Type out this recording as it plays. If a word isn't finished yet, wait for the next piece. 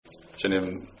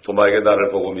주님, 도마에게 나를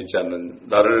보고 믿지 않는,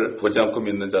 나를 보지 않고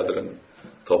믿는 자들은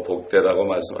더 복되다고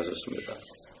말씀하셨습니다.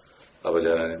 아버지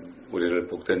하나님, 우리를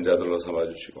복된 자들로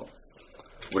삼아주시고,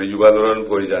 우리 육안으로는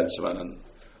보이지 않지만은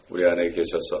우리 안에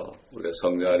계셔서, 우리의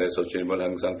성령 안에서 주님을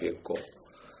항상 뵙고,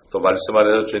 또 말씀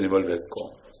안에서 주님을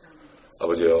뵙고,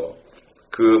 아버지여,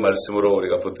 그 말씀으로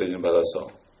우리가 붙들림 받아서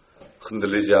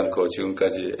흔들리지 않고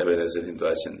지금까지 에베네셀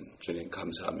인도하신 주님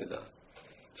감사합니다.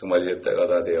 정말 이제 때가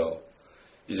다 되어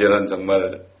이제는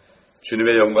정말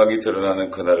주님의 영광이 드러나는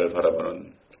그날을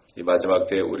바라보는 이 마지막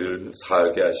때에 우리를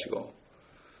살게 하시고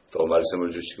또 말씀을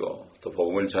주시고 또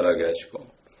복음을 전하게 하시고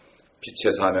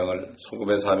빛의 사명을,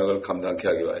 소금의 사명을 감당케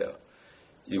하기 위하여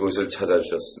이곳을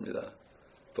찾아주셨습니다.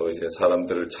 또 이제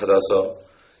사람들을 찾아서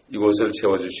이곳을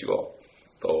채워주시고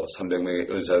또 300명의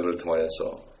은사들을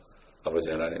통하여서 아버지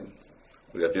하나님,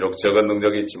 우리가 비록 적은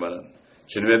능력이 있지만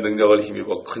주님의 능력을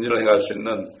힘입어 큰일을 행할 수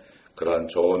있는 그러한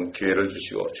좋은 기회를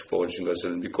주시고 축복을 주신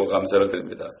것을 믿고 감사를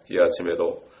드립니다. 이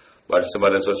아침에도 말씀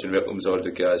안에서 주님의 음성을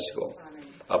듣게 하시고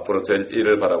앞으로 될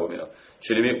일을 바라보며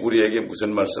주님이 우리에게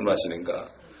무슨 말씀을 하시는가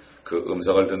그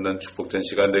음성을 듣는 축복된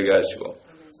시간 되게 하시고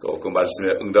또 그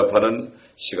말씀에 응답하는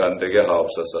시간 되게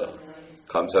하옵소서.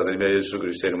 감사드리며 예수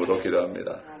그리스도의 이름으로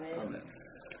기도합니다. 아멘.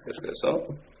 계속해서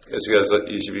에스겔서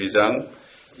 22장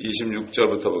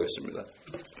 26절부터 보겠습니다.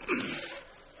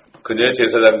 그녀의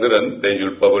제사장들은 내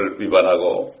율법을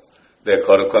위반하고 내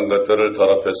거룩한 것들을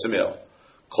더럽혔으며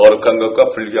거룩한 것과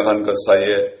불경한 것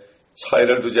사이에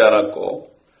차이를 두지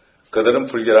않았고 그들은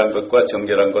불결한 것과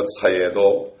정결한 것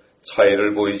사이에도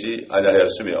차이를 보이지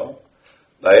아니하였으며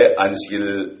나의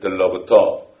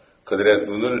안식일들로부터 그들의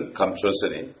눈을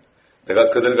감추었으니 내가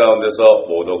그들 가운데서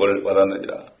모독을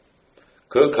받았느니라.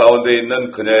 그 가운데 있는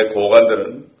그녀의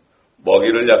고관들은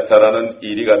먹이를 약탈하는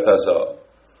일이 같아서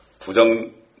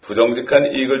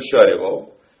부정직한 이익을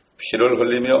취하려고 피를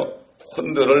흘리며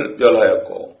혼들을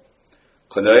멸하였고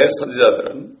그녀의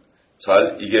선지자들은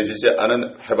잘 이겨지지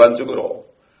않은 회반죽으로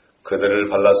그들을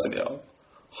발랐으며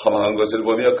허망한 것을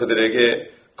보며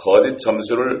그들에게 거짓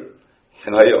점수를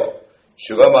행하여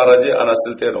주가 말하지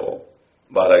않았을 때로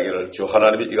말하기를 주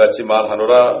하나님이 이같이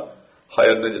말하노라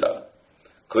하였느니라.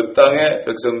 그 땅의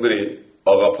백성들이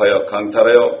억압하여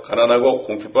강탈하여 가난하고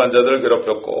궁핍한 자들을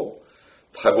괴롭혔고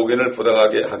타국인을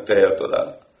부당하게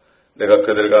학대하였도다. 내가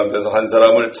그들 가운데서 한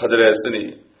사람을 찾으려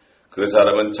했으니 그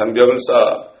사람은 장벽을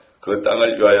쌓아 그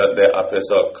땅을 위하여 내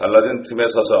앞에서 갈라진 틈에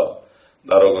서서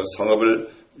나로 그 성읍을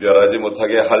멸하지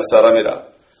못하게 할 사람이라.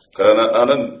 그러나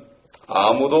나는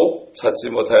아무도 찾지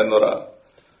못하였노라.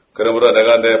 그러므로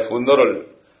내가 내 분노를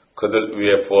그들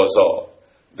위에 부어서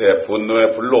내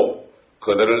분노의 불로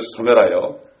그들을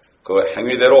소멸하여 그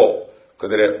행위대로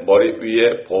그들의 머리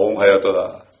위에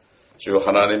보응하였도다. 주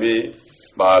하나님이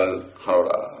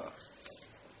말하노라.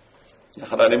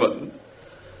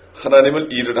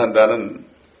 하나님을 일을 한다는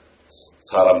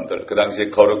사람들, 그 당시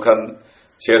거룩한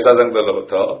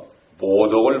제사장들로부터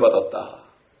모독을 받았다.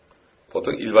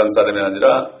 보통 일반 사람이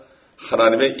아니라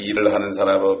하나님의 일을 하는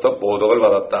사람으로부터 모독을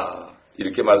받았다.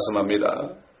 이렇게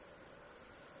말씀합니다.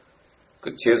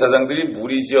 그 제사장들이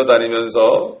무리지어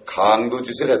다니면서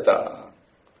강도짓을 했다.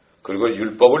 그리고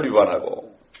율법을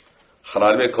위반하고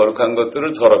하나님의 거룩한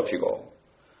것들을 더럽히고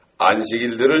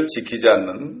안식일들을 지키지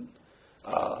않는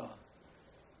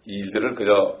이 일들을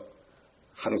그저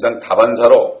항상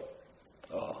다반사로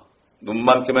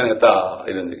눈만 뜨면 했다.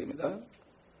 이런 얘기입니다.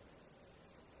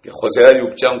 호세아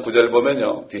 6장 9절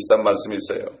보면요. 비슷한 말씀이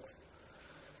있어요.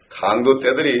 강도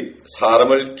떼들이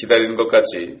사람을 기다리는 것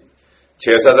같이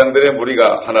제사장들의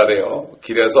무리가 하나 되어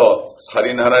길에서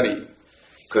살인하나니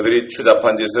그들이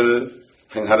추잡한 짓을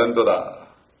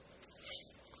행하는도다.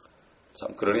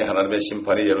 참 그러니 하나님의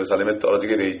심판이 예루살렘에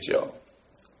떨어지게 돼 있죠.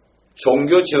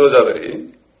 종교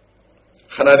지도자들이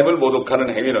하나님을 모독하는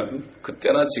행위는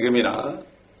그때나 지금이나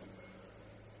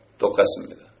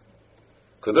똑같습니다.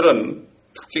 그들은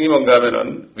특징이 뭔가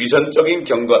하면은 위선적인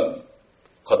경건,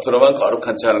 겉으로만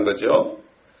거룩한 체 하는 거죠.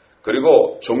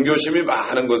 그리고 종교심이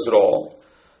많은 것으로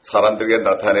사람들에게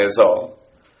나타내서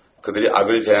그들이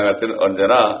악을 재앙할 때는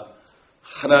언제나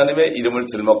하나님의 이름을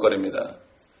들먹거립니다.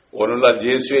 오늘날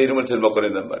예수의 이름을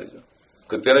들먹거린단 말이죠.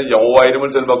 그때는 여호와 이름을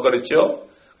들먹거렸죠.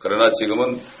 그러나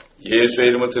지금은 예수의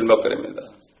이름을 들먹거립니다.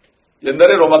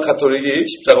 옛날에 로마 가톨릭이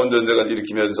십자군 전쟁을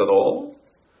일으키면서도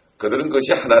그들은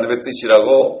그것이 하나님의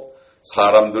뜻이라고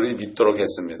사람들이 믿도록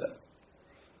했습니다.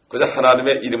 그저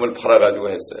하나님의 이름을 팔아가지고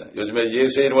했어요. 요즘에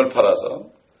예수의 이름을 팔아서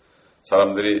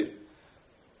사람들이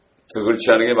득을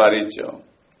취하는 게 말이 있죠.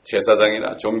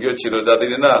 제사장이나 종교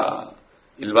지도자들이나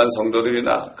일반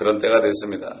성도들이나 그런 때가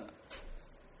됐습니다.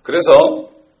 그래서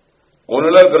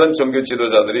오늘날 그런 종교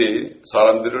지도자들이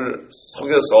사람들을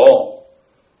속여서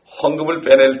헌금을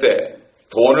빼낼 때,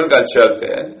 돈을 갈취할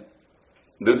때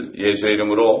늘 예수의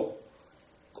이름으로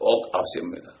꼭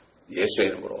앞세웁니다. 예수의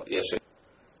이름으로, 예수의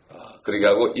이름으로. 그렇게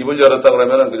하고 입을 열었다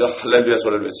그러면 그저 할렐루야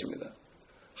소리를 외칩니다.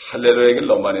 할렐루야 얘기를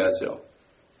너무 많이 하죠.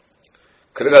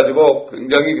 그래가지고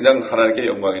굉장히 그냥 하나님께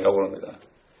영광이라고 합니다.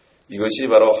 이것이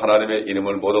바로 하나님의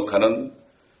이름을 모독하는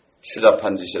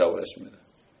추잡한 짓이라고 그랬습니다.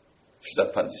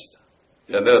 추잡한 짓이다.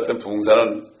 옛날에 어떤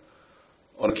부흥사는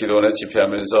어느 기도원에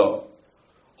집회하면서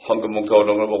헌금 뭉터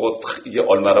오른 걸 보고 탁 이게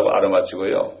얼마라고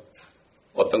알아맞히고요.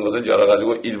 어떤 것을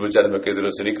열어가지고 1불짜리 몇 개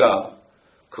들었으니까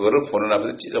그거를 보는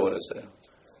앞에서 찢어버렸어요.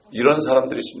 이런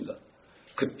사람들이 있습니다.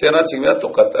 그때나 지금이나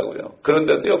똑같다고요.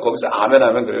 그런데도요, 거기서 아멘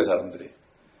하면 그래요, 사람들이.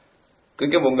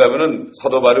 그게 뭔가 하면은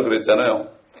사도 바울이 그랬잖아요.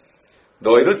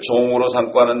 너희를 종으로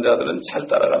삼고 하는 자들은 잘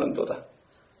따라가는도다.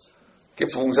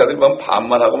 부흥사들이 막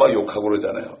반말하고 막 욕하고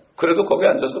그러잖아요. 그래도 거기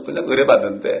앉아서 그냥 은혜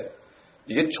받는데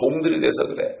이게 종들이 돼서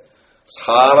그래.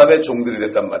 사람의 종들이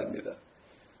됐단 말입니다.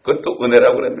 그것도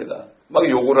은혜라고 그럽니다. 막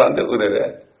욕을 하는데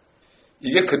은혜래.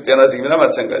 이게 그때나 지금이나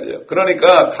마찬가지예요.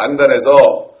 그러니까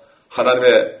강단에서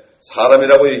하나님의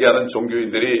사람이라고 얘기하는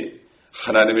종교인들이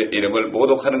하나님의 이름을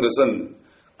모독하는 것은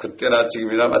그때나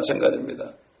지금이나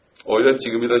마찬가지입니다. 오히려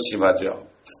지금이 더 심하죠.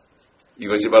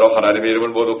 이것이 바로 하나님의 이름을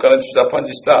모독하는 추잡한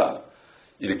짓이다.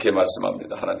 이렇게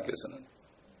말씀합니다. 하나님께서는.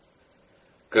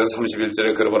 그래서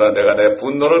 31절에 그러므로 내가 내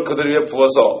분노를 그들 위에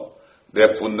부어서 내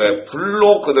분노의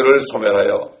불로 그들을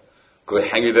소멸하여 그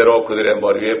행위대로 그들의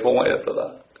머리 위에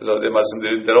봉하였도다. 그래서 어제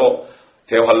말씀드린 대로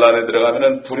대환란에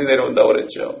들어가면 불이 내려온다고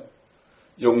그랬죠.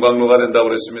 용광로가 된다고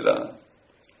그랬습니다.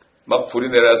 막 불이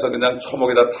내려서 그냥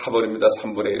초목에다 타버립니다.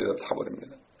 3분의 1에다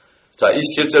타버립니다. 자,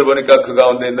 27절 보니까 그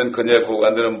가운데 있는 그녀의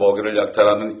구간들은 먹이를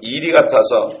약탈하는 일이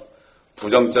같아서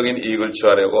부정적인 이익을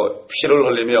취하려고 피를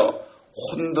흘리며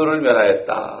혼돈을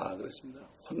면하였다. 그렇습니다.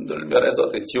 혼돈을 면해서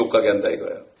어떻게 지옥 가게 한다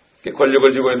이거예요.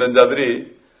 권력을 쥐고 있는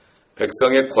자들이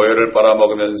백성의 고열을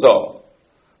빨아먹으면서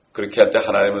그렇게 할 때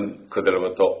하나님은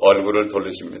그들로부터 얼굴을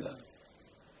돌리십니다.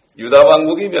 유다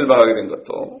왕국이 멸망하게 된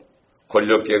것도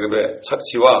권력 계급의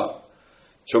착취와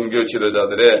종교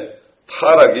지도자들의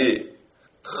타락이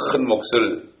큰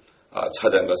몫을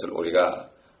차지한 것을 우리가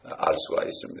알 수가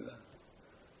있습니다.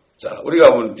 자, 우리가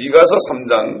보면 미가서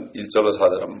 3장 1절로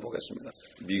 4절 한번 보겠습니다.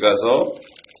 미가서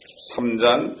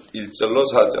 3장 1절로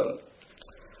 4절.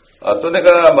 또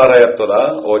내가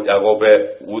말하였도다. 오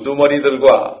야곱의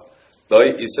우두머리들과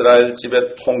너희 이스라엘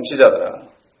집의 통치자들아,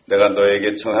 내가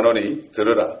너에게 청하노니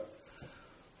들으라.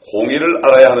 공의를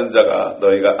알아야 하는 자가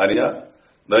너희가 아니냐?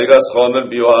 너희가 선을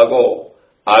미워하고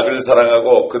악을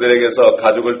사랑하고 그들에게서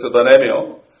가죽을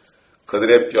뜯어내며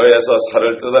그들의 뼈에서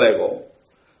살을 뜯어내고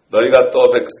너희가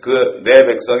또 내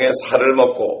백성의 살을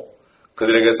먹고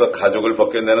그들에게서 가죽을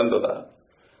벗겨내는도다.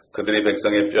 그들이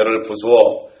백성의 뼈를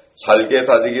부수어 잘게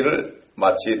다지기를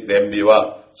마치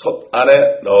냄비와 솥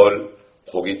안에 넣을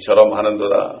고기처럼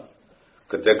하는도다.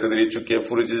 그때 그들이 주께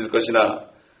부르짖을 것이나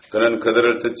그는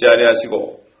그들을 듣지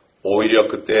아니하시고 오히려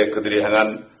그때 그들이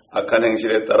행한 악한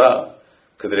행실에 따라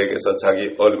그들에게서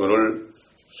자기 얼굴을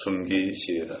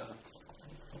숨기시리라.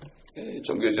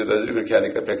 종교 지도자들이 그렇게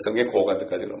하니까 백성의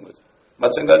고관들까지 그런 거죠.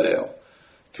 마찬가지예요.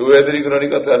 교회들이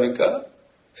그러니까 어떡합니까?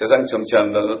 세상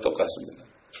정치한다는 건 똑같습니다.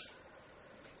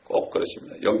 꼭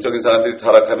그렇습니다. 영적인 사람들이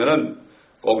타락하면은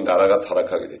꼭 나라가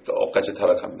타락하게 돼. 똑같이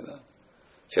타락합니다.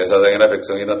 제사장이나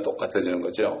백성이나 똑같아지는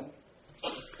거죠.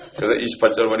 그래서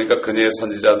 28절 보니까 그녀의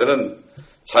선지자들은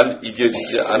잘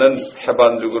이겨지지 않은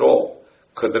해반죽으로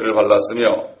그들을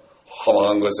발랐으며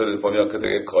허망한 것을 보며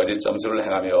그들에게 거짓 점수를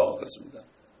행하며 그렇습니다.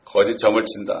 거짓 점을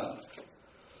친다.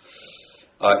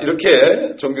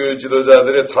 이렇게 종교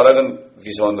지도자들의 타락은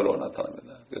비전으로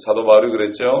나타납니다. 사도 바울이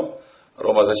그랬죠.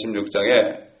 로마서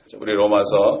 16장에 우리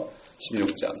로마서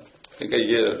 16장. 그러니까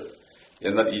이게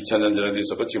옛날 2000년 전에도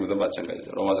있었고 지금도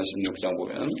마찬가지죠. 로마서 16장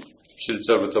보면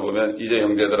 7절부터 보면 이제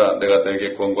형제들아 내가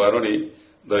너에게 권고하노니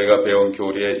너희가 배운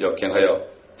교리에 역행하여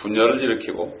분열을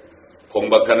일으키고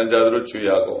공박하는 자들을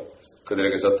주의하고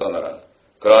그들에게서 떠나라.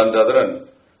 그러한 자들은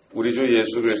우리 주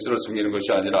예수 그리스도를 섬기는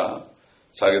것이 아니라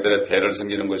자기들의 배를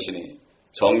섬기는 것이니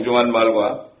정중한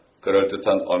말과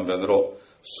그럴듯한 언변으로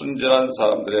순전한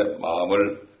사람들의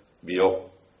마음을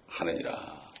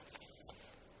미혹하느니라.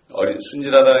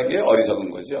 순진하다는 게 어리석은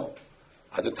거죠.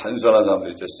 아주 단순한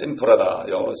사람들 있죠. 심플하다.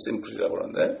 영어로 심플이라고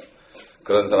그러는데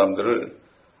그런 사람들을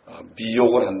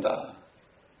미혹을 한다.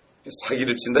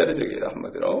 사기를 친다 이런 얘기예요.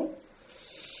 한마디로.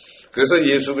 그래서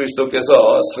예수 그리스도께서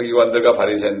서기관들과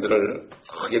바리새인들을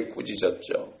크게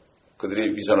꾸짖었죠.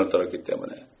 그들이 위선을 떨었기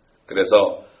때문에.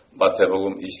 그래서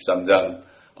마태복음 23장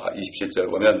 27절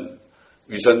보면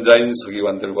위선자인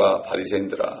서기관들과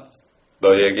바리새인들아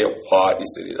너희에게 화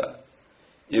있으리라.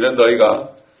 이는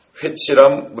너희가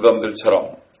회칠한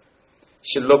무덤들처럼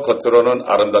실로 겉으로는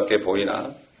아름답게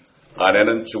보이나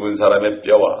안에는 죽은 사람의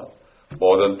뼈와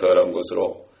모든 더러운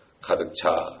것으로 가득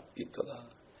차 있도다.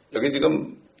 여기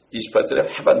지금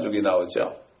 28절에 회반죽이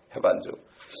나오죠. 회반죽.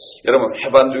 여러분,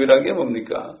 회반죽이라는 게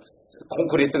뭡니까?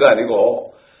 콘크리트가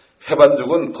아니고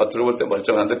회반죽은 겉으로 볼 때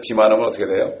멀쩡한데 비만 오면 어떻게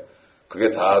돼요? 그게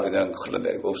다 그냥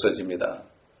흘러내리고 없어집니다.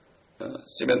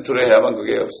 시멘트로 해야만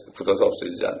그게 굳어서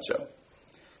없어지지 않죠.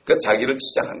 그러니까 자기를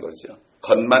치장한 거죠.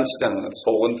 겉만 치장한,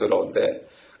 속은 더러운데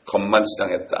겉만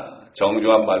치장했다.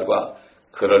 정중한 말과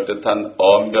그럴듯한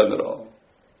언변으로.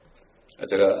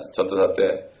 제가 전도사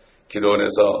때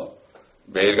기도원에서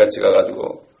매일같이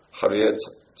가가지고 하루에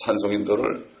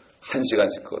찬송인도를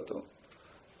 1시간씩 그것도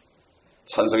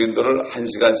찬송인도를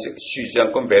 1시간씩 쉬지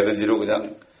않고 매들리로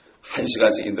그냥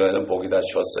 1시간씩 인도하는 목이 다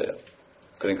쉬었어요.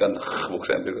 그러니까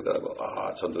목사님들 그러더라고.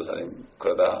 전도사님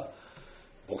그러다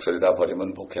목소리 다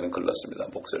버리면 목회는 글렀습니다.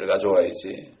 목소리가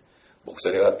좋아야지.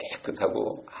 목소리가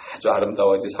깨끗하고 아주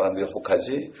아름다워야지 사람들이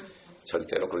혹하지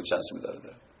절대로 그렇지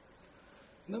않습니다.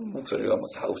 목소리가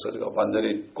다 없어져가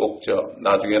완전히 꼭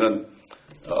나중에는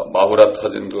마후라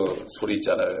터진 그 소리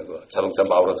있잖아요. 그 자동차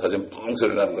마후라 터진 뿡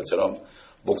소리 나는 것처럼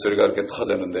목소리가 그렇게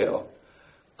터졌는데요.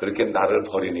 그렇게 나를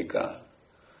버리니까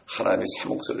하나님이 새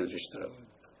목소리를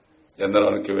주시더라고요. 옛날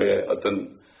어느 교회에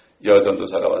어떤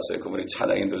여전도사가 왔어요. 그분이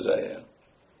찬양 인도자예요.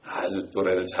 아주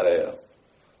노래를 잘해요.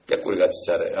 깨꼬리같이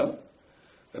잘해요.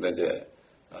 근데 이제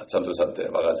전도사 때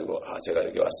와가지고 제가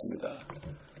여기 왔습니다.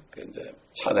 이제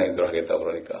찬양 인도를 하겠다고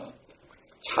그러니까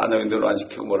찬양 인도를 안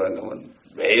시키고 뭐라는 거면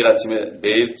매일 아침에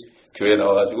매일 교회에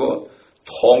나와가지고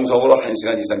통성으로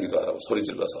 1시간 이상 기도하라고 소리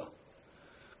질러서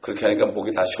그렇게 하니까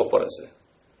목이 다 쉬어버렸어요.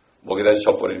 목이 다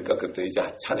쉬어버리니까 그때 이제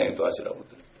찬양 인도 하시라고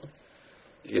그러더라고요.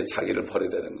 이게 자기를 버려야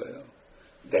되는 거예요.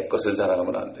 내 것을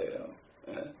자랑하면 안 돼요.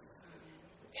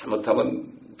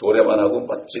 잘못하면 노래만 하고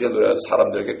멋지게 노래해서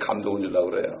사람들에게 감동을 주려고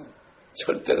그래요.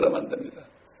 절대 그러면 안 됩니다.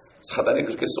 사단이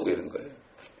그렇게 속이는 거예요.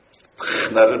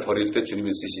 나를 버릴 때 주님이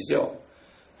쓰시죠.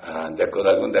 내 것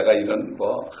알고 내가 이런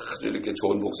아주 이렇게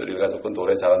좋은 목소리를 가지고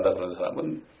노래 잘한다 그런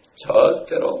사람은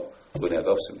절대로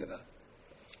은혜가 없습니다.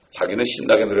 자기는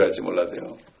신나게 노래할지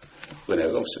몰라도요.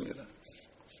 은혜가 없습니다.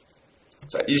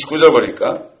 자, 29절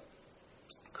보니까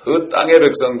그 땅의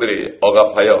백성들이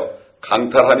억압하여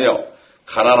강탈하며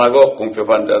가난하고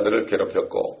궁핍한 자들을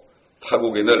괴롭혔고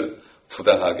타국인을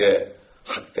부당하게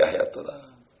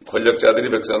학대하였도다. 권력자들이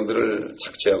백성들을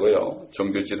착취하고요.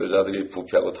 종교 지도자들이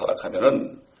부패하고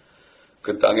타락하면은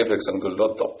그 땅의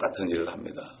백성들도 똑같은 일을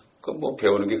합니다.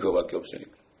 배우는 게 그거밖에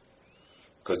없으니까.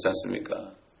 그렇지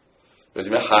않습니까?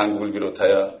 요즘에 한국을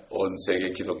비롯하여 온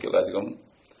세계 기독교가 지금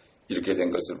이렇게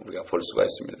된 것을 우리가 볼 수가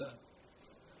있습니다.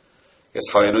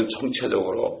 사회는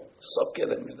총체적으로 썩게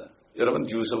됩니다. 여러분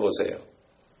뉴스 보세요.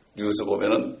 뉴스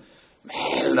보면은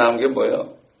매일 나온 게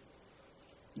뭐예요?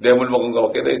 뇌물 먹은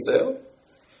것밖에 돼 있어요.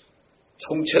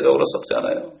 총체적으로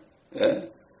썩잖아요.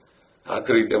 예?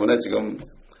 그렇기 때문에 지금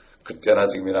그때나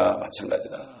지금이나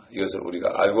마찬가지다. 이것을 우리가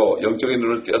알고 영적인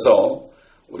눈을 띄어서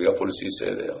우리가 볼 수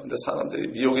있어야 돼요. 근데 사람들이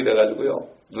미혹이 돼가지고요.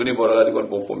 눈이 멀어가지고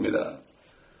못 봅니다.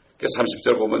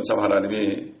 30절 보면 참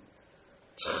하나님이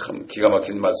참 기가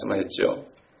막힌 말씀을 했죠.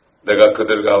 내가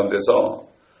그들 가운데서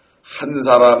한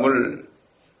사람을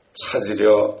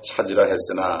찾으라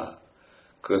했으나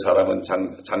그 사람은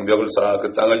장벽을 쌓아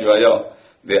그 땅을 위하여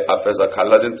내 앞에서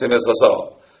갈라진 틈에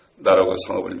서서 나라고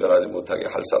성읍을 멸하지 못하게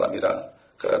할 사람이라.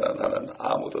 그러나 나는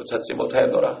아무도 찾지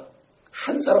못하였노라.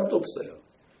 한 사람도 없어요.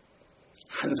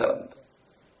 한 사람도.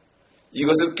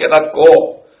 이것을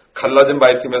깨닫고 갈라진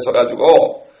바위 틈에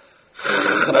서가지고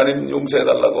하나님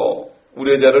용서해달라고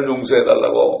우리의 죄를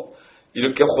용서해달라고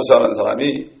이렇게 호소하는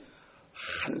사람이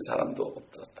한 사람도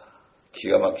없었다.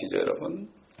 기가 막히죠, 여러분?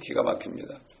 기가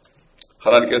막힙니다.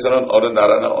 하나님께서는 어느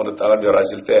나라나 어느 땅을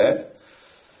멸하실 때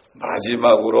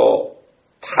마지막으로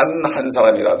단 한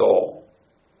사람이라도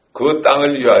그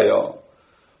땅을 위하여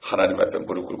하나님 앞에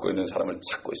무릎 꿇고 있는 사람을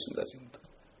찾고 있습니다. 지금도.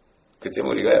 그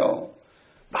때문에 우리가요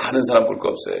많은 사람 볼 거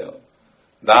없어요.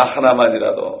 나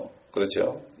하나만이라도,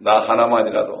 그렇죠? 나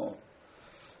하나만이라도.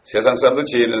 세상 사람도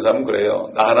지혜 있는 사람은 그래요.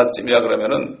 나 하나쯤이야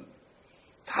그러면은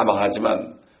다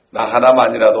망하지만 나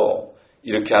하나만이라도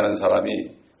이렇게 하는 사람이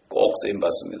꼭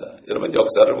쓰임받습니다. 여러분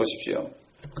역사를 보십시오.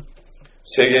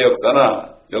 세계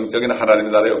역사나 영적인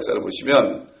하나님의 나라의 역사를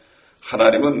보시면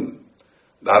하나님은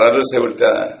나라를 세울 때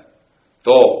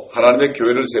또 하나님의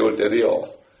교회를 세울 때도요.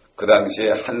 그 당시에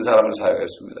한 사람을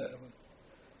사용했습니다. 여러분.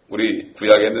 우리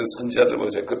구약에 있는 선지자들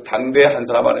보세요. 그 당대에 한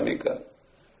사람 아닙니까?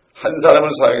 한 사람을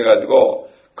사용해가지고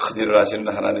큰일을 하시는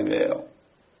하나님이에요.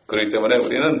 그렇기 때문에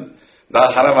우리는 나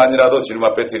하나만이라도 주님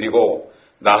앞에 드리고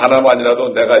나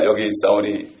하나만이라도 내가 여기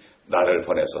있사오니 나를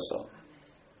보내소서.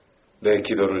 내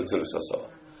기도를 들으소서.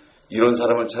 이런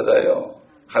사람을 찾아요.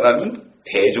 하나님은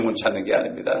대중을 찾는 게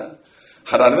아닙니다.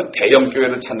 하나님은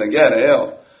대형교회를 찾는 게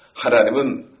아니에요.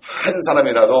 하나님은 한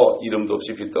사람이라도 이름도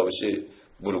없이 빛도 없이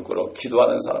무릎 꿇어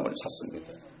기도하는 사람을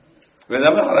찾습니다.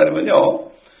 왜냐하면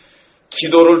하나님은요,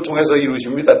 기도를 통해서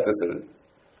이루십니다, 뜻을.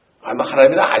 아마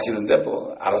하나님은 아시는데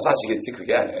뭐 알아서 하시겠지,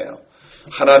 그게 아니에요.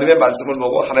 하나님의 말씀을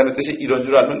보고 하나님의 뜻이 이런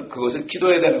줄 알면 그것을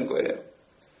기도해야 되는 거예요.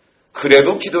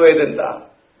 그래도 기도해야 된다.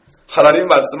 하나님이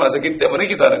말씀하셨기 때문에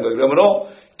기도하는 거예요. 그러므로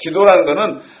기도라는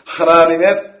것은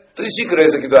하나님의 뜻이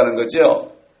그래서 기도하는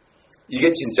거죠. 이게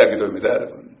진짜 기도입니다,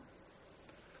 여러분.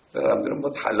 사람들은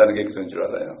뭐 달라는 게 기도인 줄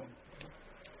알아요.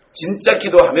 진짜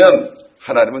기도하면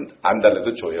하나님은 안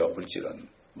달래도 줘요, 물질은.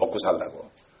 먹고 살라고.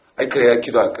 아니, 그래야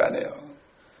기도할 거 아니에요.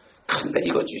 근데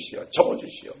이거 주시오, 저거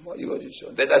주시오, 뭐 이거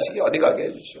주시오. 내 자식이 어디 가게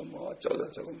해주시오, 뭐 저거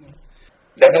뭐.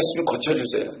 내 자식 좀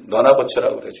고쳐주세요. 너나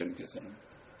고쳐라고 그래, 주님께서는.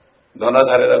 너나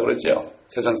잘해라 그러죠.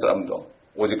 세상 사람도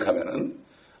오직 하면은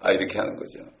이렇게 하는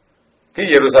거죠. 그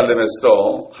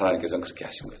예루살렘에서도 하나님께서는 그렇게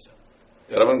하신 거죠.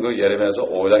 여러분 그 예레미야서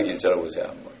 5장 1절을 보세요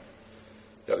한번.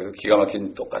 여기도 기가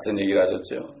막힌 똑같은 얘기를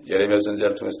하셨죠. 예레미야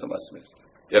선지자를 통해서도 말씀했어요.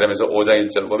 예레미야서 5장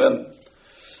 1절 보면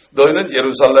너희는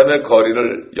예루살렘의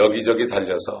거리를 여기저기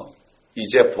달려서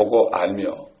이제 보고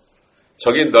알며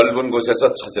저기 넓은 곳에서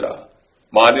찾으라.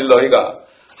 만일 너희가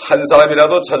한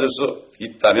사람이라도 찾을 수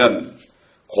있다면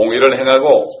공의를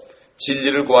행하고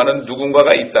진리를 구하는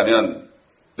누군가가 있다면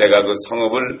내가 그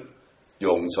성읍을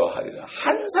용서하리라.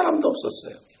 한 사람도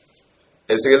없었어요.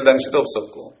 에스겔 당시도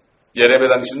없었고 예레미야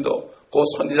당시도 그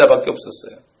선지자밖에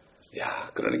없었어요. 야,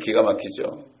 그러니 기가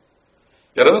막히죠.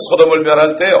 여러분 소돔을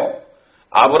멸할 때요,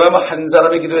 아브라함은 한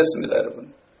사람이 기도했습니다.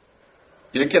 여러분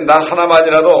이렇게 나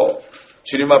하나만이라도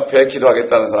주님 앞에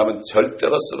기도하겠다는 사람은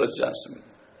절대로 쓰러지지 않습니다.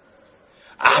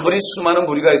 아무리 수많은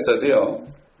무리가 있어도요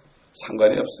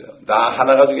상관이 없어요. 나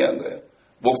하나가 중요한 거예요.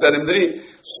 목사님들이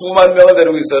수만 명을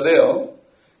데리고 있어도요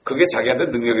그게 자기한테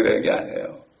능력이 되는 게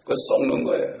아니에요. 그거 썩는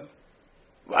거예요.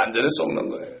 완전히 썩는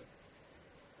거예요.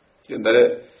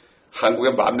 옛날에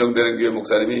한국에 10,000명 되는 교회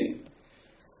목사님이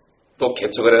또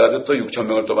개척을 해가지고 또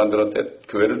 6,000명을 또 만들었대.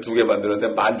 교회를 2개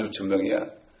만들었는데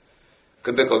 16,000명이야.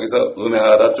 근데 거기서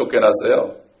음행하다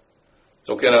쫓겨났어요.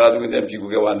 쫓겨나가지고 이제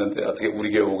미국에 왔는데 어떻게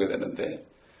우리 교회 오게 됐는데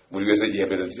우리 교회에서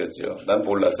예배를 드렸죠. 난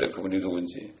몰랐어요. 그분이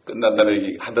누군지. 끝난다는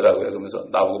얘기 하더라고요. 그러면서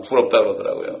나보고 부럽다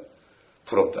그러더라고요.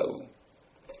 부럽다고.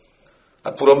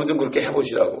 부러우면 좀 그렇게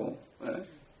해보시라고.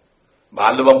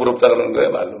 말로만 부럽다 그러는 거예요.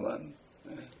 말로만.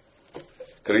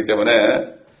 그렇기 때문에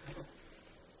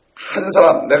한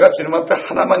사람, 내가 주님 앞에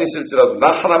하나만 있을지라도, 나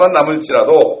하나만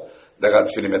남을지라도 내가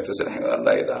주님의 뜻을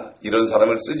행하나이다. 이런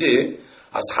사람을 쓰지,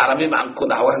 사람이 많고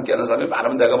나와 함께하는 사람이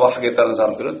많으면 내가 뭐 하겠다는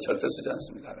사람들은 절대 쓰지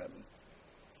않습니다.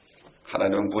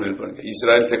 하나님은 무리를 보는 거예요.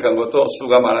 이스라엘 택한 것도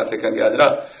수가 많아 택한 게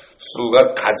아니라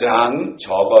수가 가장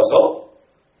적어서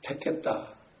택했다.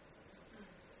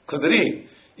 그들이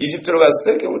이집트로 갔을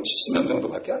때 겨우 70명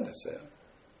정도밖에 안 됐어요.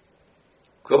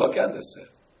 그거밖에 안 됐어요.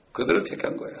 그들을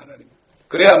택한 거예요, 하나님.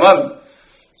 그래야만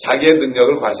자기의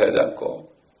능력을 과시하지 않고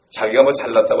자기가 뭐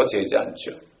잘났다고 재지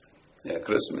않죠. 예,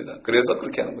 그렇습니다. 그래서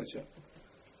그렇게 하는 거죠.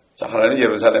 자, 하나님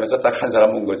예루살렘에서 딱 한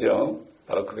사람 본 거죠.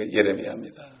 바로 그게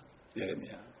예레미야입니다.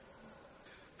 예레미야.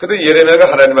 근데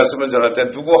예레미야가 하나님 말씀을 전할 때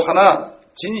누구 하나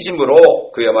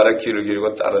진심으로 그의 말에 귀를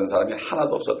기울이고 따르는 사람이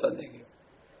하나도 없었다는 얘기예요.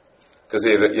 그래서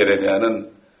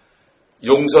예레미야는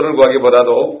용서를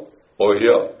구하기보다도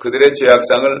오히려 그들의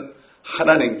죄악상을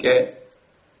하나님께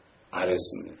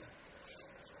아뢰습니다.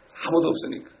 아무도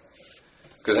없으니까.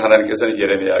 그래서 하나님께서는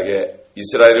예레미야에게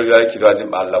이스라엘을 위하여 기도하지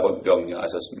말라고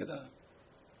명령하셨습니다.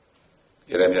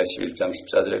 예레미야 11장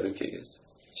 14절에 그렇게 얘기했어요.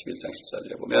 11장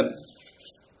 14절에 보면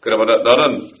그러므로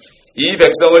너는 이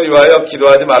백성을 위하여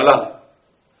기도하지 말라.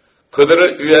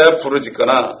 그들을 위하여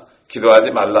부르짖거나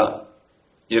기도하지 말라.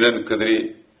 이는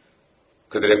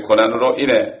그들의 고난으로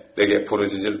인해 내게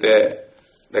부르짖을 때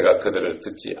내가 그들을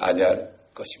듣지 아니할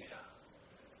것입니다.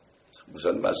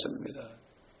 무슨 말씀입니다.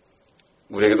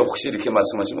 우리에게도 혹시 이렇게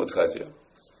말씀하시면 어떡하죠?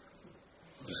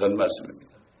 무슨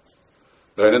말씀입니다.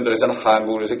 너희는 더 이상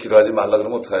한국을 위해서 기도하지 말라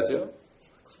그러면 어떡하죠?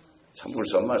 참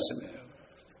무서운 말씀이에요.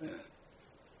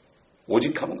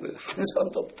 오직 하면 그래요. 한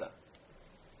사람도 없다.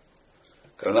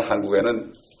 그러나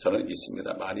한국에는 저는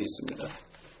있습니다. 많이 있습니다.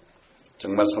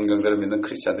 정말 성경대로 믿는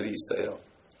크리스찬들이 있어요.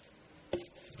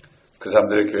 그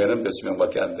사람들의 교회는 몇십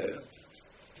명밖에 안 돼요.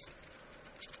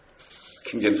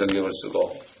 킹제임 성경을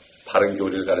쓰고 바른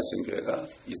교리를 가르치는 교회가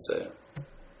있어요.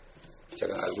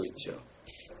 제가 알고 있죠.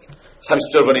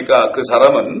 30절 보니까 그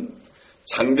사람은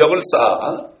장벽을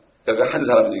쌓아, 여기 한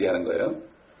사람 얘기하는 거예요.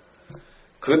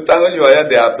 그 땅을 위하여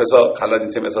내 앞에서 갈라진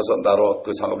틈에 서서 나로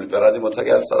그 성읍을 멸하지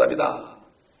못하게 할 사람이다.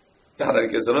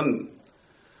 하나님께서는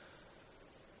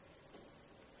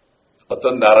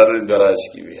어떤 나라를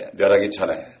멸하시기 위해, 멸하기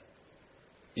전에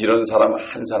이런 사람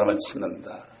한 사람을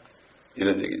찾는다.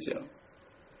 이런 얘기죠.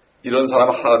 이런 사람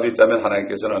하나도 있다면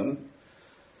하나님께서는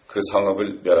그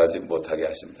성읍을 멸하지 못하게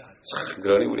하신다. 참,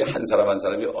 그러니 우리 한 사람 한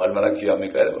사람이 얼마나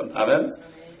귀합니까, 여러분? 아멘?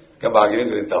 그러니까 마귀는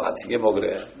그래, 너 같은 게 뭐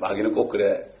그래. 마귀는 꼭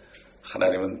그래.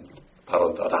 하나님은 바로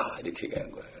너다. 이렇게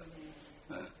얘기하는 거예요.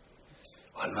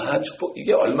 얼마나 축복,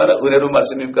 이게 얼마나 은혜로운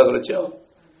말씀입니까? 그렇죠?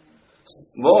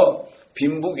 뭐,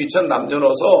 빈부, 귀천,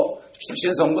 남녀노소,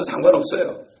 출신, 성분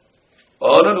상관없어요.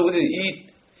 어느 누구든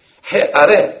이 해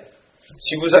아래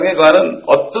지구상에 가는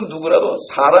어떤 누구라도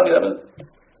사람이라면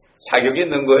자격이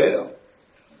있는 거예요.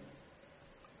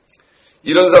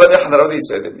 이런 사람이 하나라도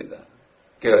있어야 됩니다.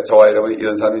 그러니까 저와 여러분이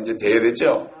이런 사람이 이제 돼야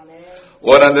되죠.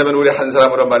 원한다면 우리 한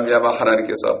사람으로 말미암아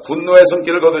하나님께서 분노의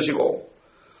손길을 거두시고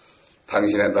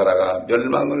당신의 나라가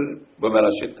멸망을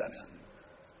모면할 수 있다면,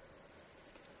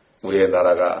 우리의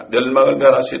나라가 멸망을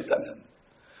멸할 수 있다면,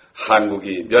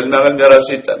 한국이 멸망을 멸할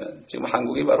수 있다면, 지금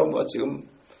한국이 바로 뭐 지금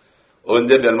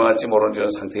언제 멸망할지 모르는 이런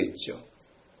상태에 있죠.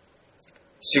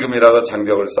 지금이라도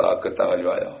장벽을 쌓아 그 땅을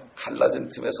위하여 갈라진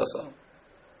틈에 서서,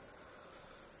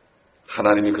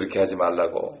 하나님이 그렇게 하지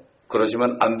말라고,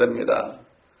 그러시면 안 됩니다.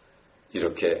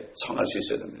 이렇게 청할 수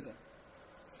있어야 됩니다.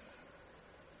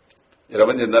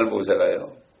 여러분, 옛날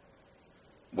모세가요,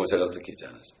 모세가 그렇게 했지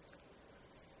않았습니까?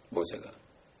 모세가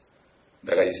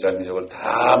내가 이스라엘 민족을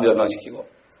다 멸망시키고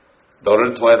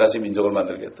너를 통해 다시 민족을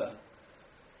만들겠다.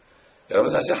 여러분,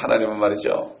 사실 하나님은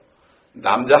말이죠,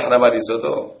 남자 하나만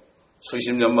있어도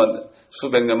수십 년만,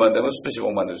 수백 년만 되면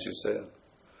수십억 만들 수 있어요.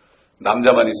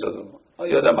 남자만 있어도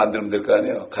여자 만들면 될 거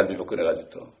아니에요. 갈비볶 끓여가지고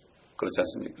또. 그렇지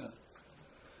않습니까?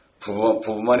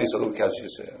 부부만 있어도 그렇게 할 수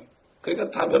있어요. 그러니까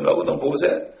다 멸망하고 너 모세,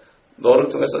 너를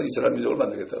통해서 이스라엘 민족을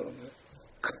만들겠다 그런 거예요.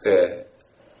 그때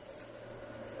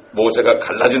모세가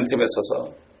갈라진 틈에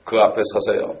서서 그 앞에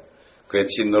서서요, 그의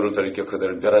진노를 돌이켜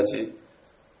그들을 멸하지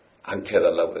않게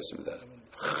해달라고 그랬습니다.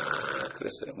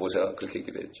 그랬어요. 모세가 그렇게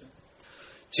기도했죠.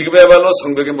 지금야말로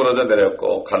성벽이 무너져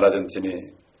내렸고 갈라진 틈이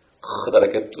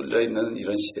커다랗게 뚫려있는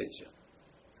이런 시대죠.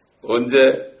 언제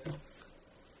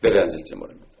내려앉을지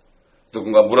모릅니다.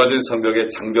 누군가 무너진 성벽에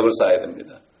장벽을 쌓아야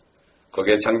됩니다.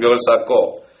 거기에 장벽을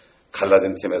쌓고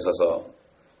갈라진 틈에 서서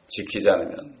지키지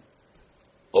않으면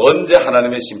언제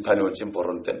하나님의 심판이 올지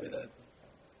모르는 때입니다.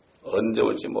 언제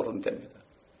올지 모르는 때입니다.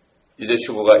 이제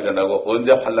휴거가 일어나고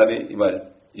언제 환란이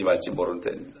임할지 모르는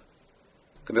때입니다.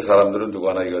 근데 사람들은 누구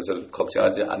하나 이것을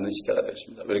걱정하지 않는 시대가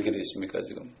됐습니다. 왜 이렇게 됐습니까?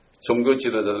 지금 종교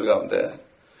지도자들 가운데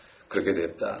그렇게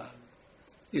됐다.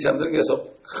 이 사람들은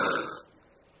계속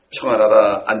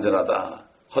평안하다, 안전하다,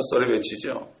 헛소리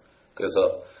외치죠.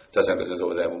 그래서 자신께서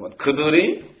 5장에 보면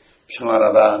그들이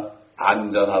평안하다,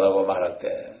 안전하다고 말할 때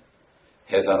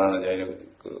해산하는 여인의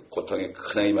그 고통이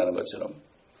그냥 임하는 것처럼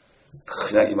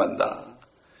그냥 임한다.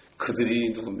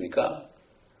 그들이 누굽니까?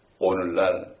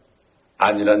 오늘날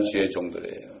안일한 주의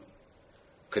종들이에요.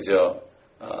 그저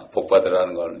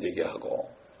복받으라는 걸 얘기하고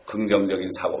긍정적인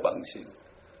사고방식,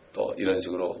 또 이런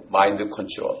식으로 마인드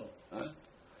컨트롤,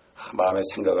 마음의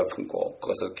생각을 품고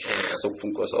그것을 계속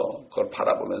품고서 그걸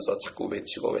바라보면서 자꾸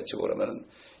외치고 그러면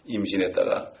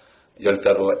임신했다가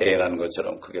 10달 후 애 낳는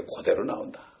것처럼 그게 그대로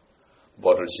나온다.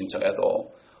 뭐를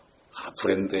신청해도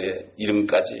브랜드의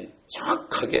이름까지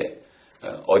정확하게,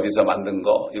 어디서 만든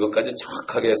거 이것까지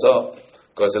정확하게 해서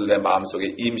그것을 내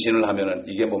마음속에 임신을 하면은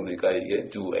이게 뭡니까? 이게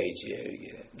뉴 에이지예요.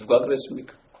 이게 누가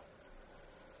그랬습니까?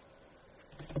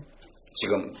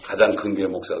 지금 가장 큰 교회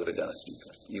목사가 그러지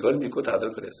않았습니까? 이걸 믿고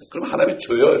다들 그랬어요. 그럼 하나님이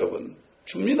줘요, 여러분.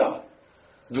 줍니다.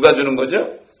 누가 주는 거죠?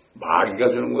 마귀가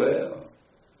주는 거예요.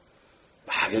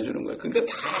 마귀가 주는 거예요. 그러니까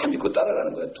다 믿고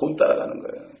따라가는 거예요. 돈 따라가는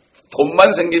거예요.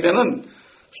 돈만 생기면은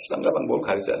수단과 방법을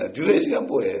가리지 않아요. 뉴에이지가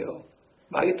뭐예요?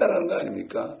 마귀 따라가는 거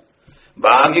아닙니까?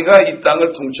 마귀가 이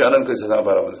땅을 통치하는 그 세상을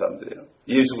바라보는 사람들이에요.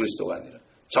 예수 그리스도가 아니라.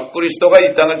 적 그리스도가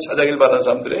이 땅을 찾아길 바라는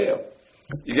사람들이에요.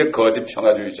 이게 거짓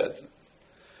평화주의자들.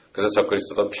 그래서 적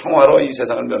그리스도가 평화로 이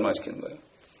세상을 멸망시키는 거예요.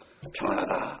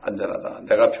 평안하다, 안전하다,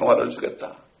 내가 평화를 주겠다.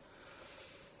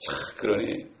 자,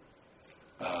 그러니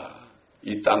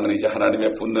이 땅은 이제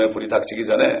하나님의 분노의 불이 닥치기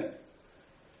전에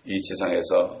이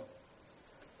지상에서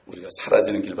우리가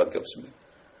사라지는 길밖에 없습니다.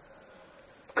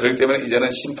 그렇기 때문에 이제는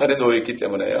심판에 놓여있기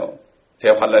때문에요.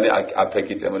 대환란이 앞에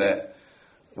있기 때문에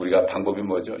우리가 방법이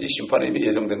뭐죠? 이 심판이 이미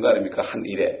예정된 거 아닙니까? 한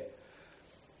일에.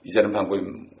 이제는 방법이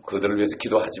그들을 위해서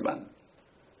기도하지만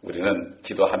우리는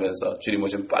기도하면서 주님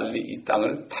오시면 빨리 이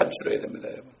땅을 탈출해야 됩니다,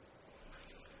 여러분.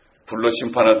 불로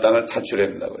심판할 땅을 탈출해야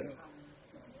된다고요.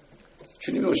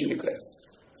 주님이 오시니까요.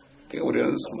 그러니까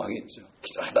우리는 소망이 있죠.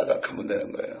 기도하다가 가면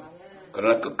되는 거예요.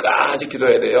 그러나 끝까지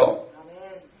기도해야 돼요.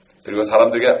 그리고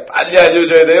사람들에게 빨리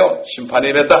알려줘야 돼요. 심판이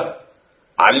임했다.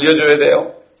 알려줘야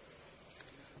돼요.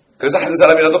 그래서 한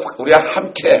사람이라도 우리와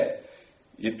함께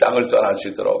이 땅을 떠날 수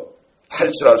있도록,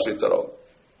 탈출할 수 있도록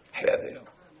해야 돼요.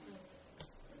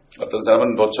 어떤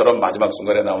사람은 노처럼 마지막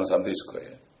순간에 나온 사람도 있을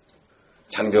거예요.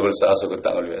 장벽을 쌓아서 그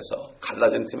땅을 위해서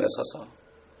갈라진 틈에 서서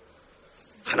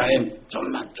하나님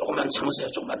조금만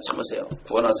참으세요.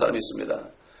 구원한 사람이 있습니다.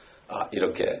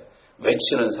 이렇게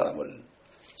외치는 사람을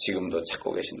지금도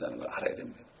찾고 계신다는 걸 알아야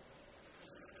됩니다.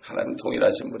 하나님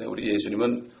동일하신 분이에요. 우리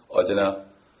예수님은 어제나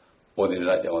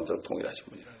오늘이나 영원토록 동일하신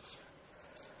분이라고 했어요.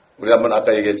 우리 한번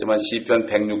아까 얘기했지만 시편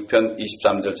 106편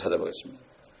 23절 찾아보겠습니다.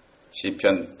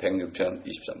 시편 106편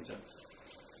 23절.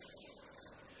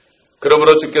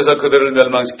 그러므로 주께서 그들을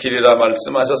멸망시키리라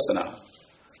말씀하셨으나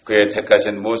그의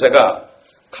택하신 모세가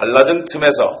갈라진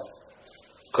틈에서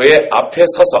그의 앞에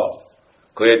서서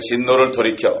그의 진노를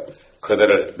돌이켜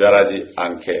그들을 멸하지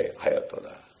않게 하였도다.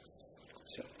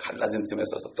 그렇죠? 갈라진 틈에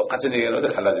서서 똑같은 얘기는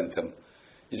갈라진 틈.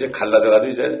 이제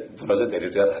갈라져가지고 이제 무너져 내릴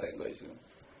때가 다 된 거예요. 지금.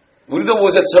 우리도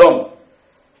모세처럼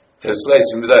될 수가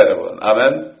있습니다, 여러분.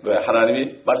 아멘. 왜?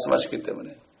 하나님이 말씀하셨기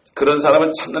때문에. 그런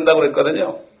사람은 참는다고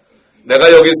그랬거든요.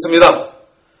 내가 여기 있습니다.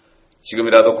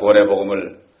 지금이라도 구원의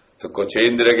복음을 듣고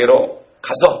죄인들에게로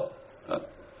가서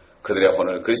그들의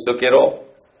혼을 그리스도께로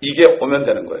이게 오면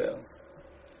되는 거예요.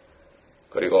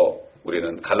 그리고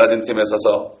우리는 갈라진 틈에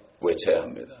서서 외쳐야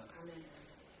합니다.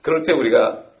 그럴 때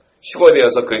우리가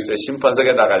휴거되어서 그리스도의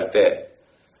심판석에 나갈 때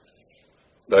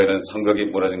너희는 성벽이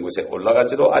무너진 곳에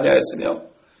올라가지도 아니하였으며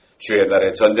주의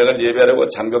날에 전쟁을 예비하려고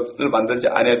장벽을 만들지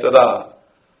아니했도다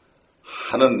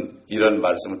하는 이런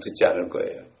말씀을 듣지 않을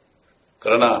거예요.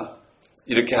 그러나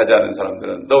이렇게 하지 않은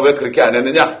사람들은 너 왜 그렇게 안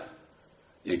했느냐?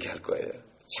 이렇게 할 거예요.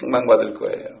 책망받을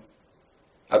거예요.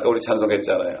 아까 우리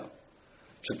찬송했잖아요.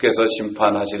 주께서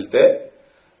심판하실 때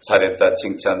잘했다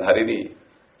칭찬하리니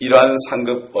이러한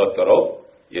상급 얻도록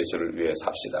예수를 위해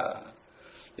삽시다.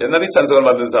 옛날에 찬송을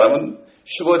만든 사람은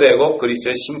휴거되고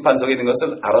그리스도의 심판석에 있는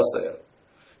것을 알았어요.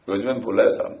 요즘엔 몰라요,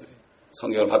 사람들이.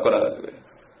 성경을 바꿔놔가지고요.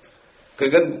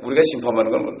 그러니까 우리가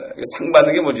심판받는 걸 몰라요. 상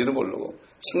받는 게 뭔지도 모르고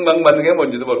책망받는 게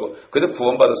뭔지도 모르고 그래서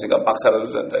구원받았으니까 막 살아도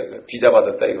된다 이거예요. 비자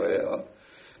받았다 이거예요.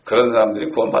 그런 사람들이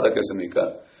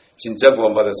구원받았겠습니까? 진짜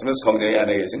구원받았으면 성령이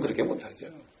안에 계시면 그렇게 못하죠.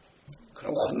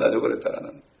 그럼 혼나죠,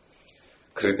 그랬다가는.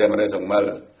 그렇기 때문에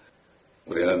정말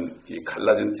우리는 이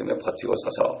갈라진 틈에 버티고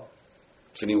서서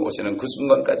주님 오시는 그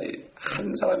순간까지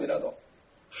한 사람이라도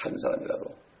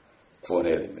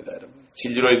구원해야 됩니다, 여러분.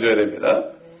 진리로 인도해야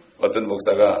됩니다. 어떤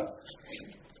목사가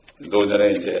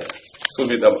노년에 이제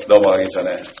숨이 넘어가기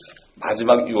전에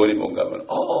마지막 유언이 뭔가 하면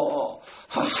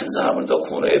한 사람을 더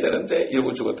구원해야 되는데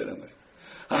이러고 죽었다는 거예요.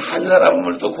 한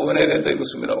사람을 더 구원해야 되는데 이러고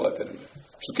숨이 넘어갔다는 거예요.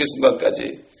 죽기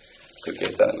순간까지 그렇게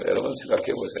했다는 거예요. 여러분 생각해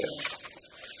보세요.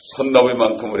 손 넘을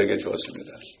만큼 우리에게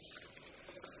주었습니다.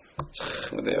 참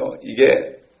근데요,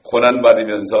 이게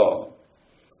고난받으면서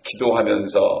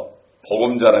기도하면서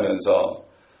복음 전하면서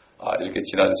이렇게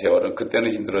지난 세월은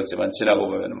그때는 힘들었지만 지나고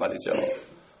보면 말이죠.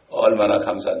 얼마나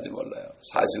감사한지 몰라요.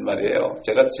 사실 말이에요.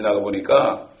 제가 지나고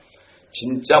보니까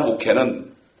진짜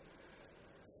목회는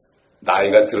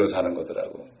나이가 들어서 하는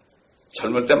거더라고.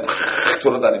 젊을 때 막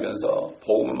돌아다니면서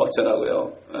복음을 막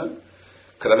전하고요.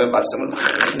 그 다음에 말씀을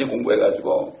많이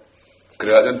공부해가지고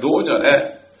그래가지고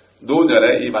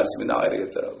노년에 이 말씀이 나와야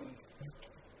되겠더라고.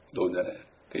 노년에.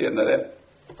 그 옛날에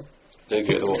저희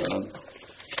교회도 보면은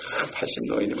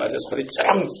 80노인이 맞아 소리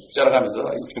쩌렁쩌렁하면서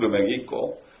두루맥이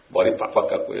있고 머리 빡빡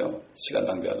깎고요. 시간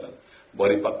낭비하려고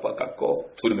머리 빡빡 깎고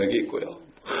두루맥이 있고요.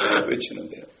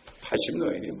 외치는데요.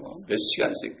 80노인이 뭐 몇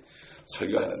시간씩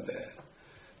설교하는데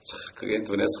참 그게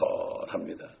눈에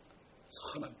선합니다.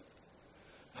 선합니다.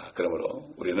 그러므로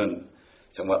우리는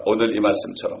정말 오늘 이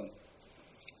말씀처럼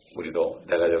우리도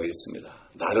내가 여기 있습니다.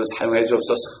 나를 사용해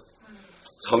주옵소서.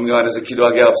 성령 안에서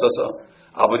기도하게 앞서서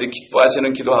아버지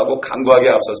기뻐하시는 기도하고 간구하게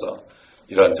앞서서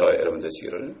이러한 저와 여러분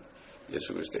되시기를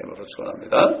예수 그리스도의 이름으로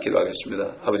축원합니다.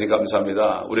 기도하겠습니다. 아버지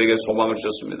감사합니다. 우리에게 소망을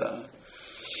주셨습니다.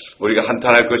 우리가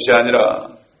한탄할 것이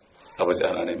아니라 아버지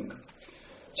하나님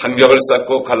장벽을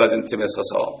쌓고 갈라진 틈에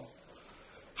서서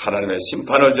하나님의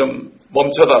심판을 좀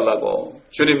멈춰달라고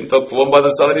주님 더 구원받을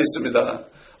사람이 있습니다.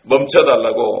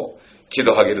 멈춰달라고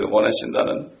기도하기를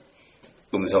원하신다는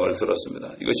음성을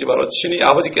들었습니다. 이것이 바로 친히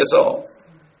아버지께서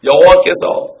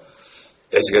여호와께서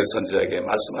에스겔서 선지자에게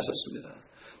말씀하셨습니다.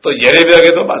 또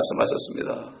예레미야에게도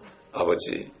말씀하셨습니다.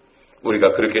 아버지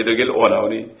우리가 그렇게 되길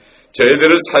원하오니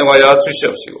저희들을 사용하여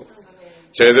주시옵시고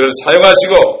저희들을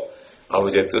사용하시고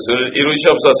아버지의 뜻을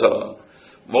이루시옵소서.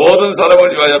 모든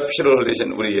사람을 위하여 피를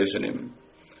흘리신 우리 예수님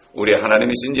우리의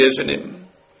하나님이신 예수님,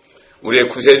 우리의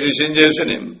구세주신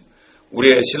예수님,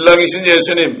 우리의 신랑이신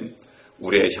예수님,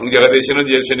 우리의 형제가 되시는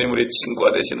예수님, 우리의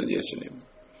친구가 되시는 예수님,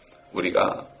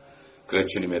 우리가 그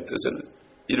주님의 뜻을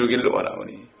이루기를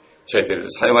원하오니 저희들을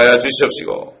사용하여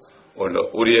주시옵시고 오늘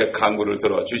우리의 간구를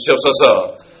들어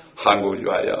주시옵소서. 한국을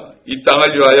위하여, 이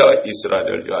땅을 위하여,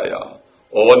 이스라엘을 위하여,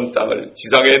 온 땅을,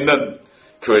 지상에 있는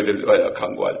교회들을 위하여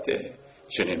간구할 때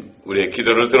주님 우리의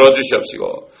기도를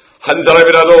들어주시옵시고 한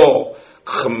사람이라도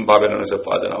큰 바벨론에서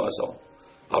빠져나와서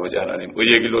아버지 하나님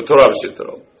의의 길로 돌아올 수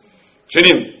있도록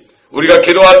주님, 우리가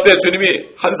기도할 때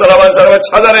주님이 한 사람 한 사람을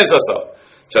찾아내셔서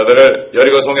저들을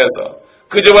여리고성에서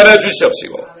끄집어내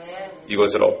주시옵시고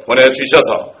이곳으로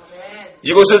보내주셔서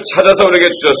이곳을 찾아서 우리에게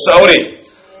주셨사오니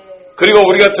그리고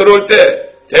우리가 들어올 때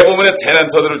대부분의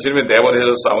테넌트들을 주님이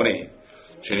내보내셔서 싸우니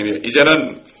주님이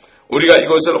이제는 우리가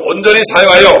이것을 온전히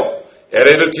사용하여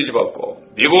LA를 뒤집었고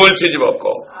미국을 뒤집었고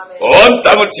온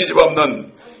땅을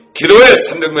뒤집어엎는 기도의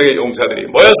 300명의 용사들이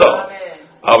모여서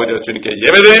아버지 주님께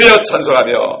예배드리며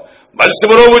찬송하며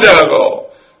말씀으로 무장하고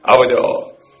아버지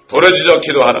부르짖어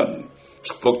기도하는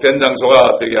축복된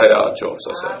장소가 되게 하여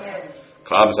주옵소서.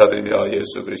 감사드리며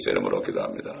예수 그리스도의 이름으로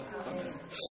기도합니다.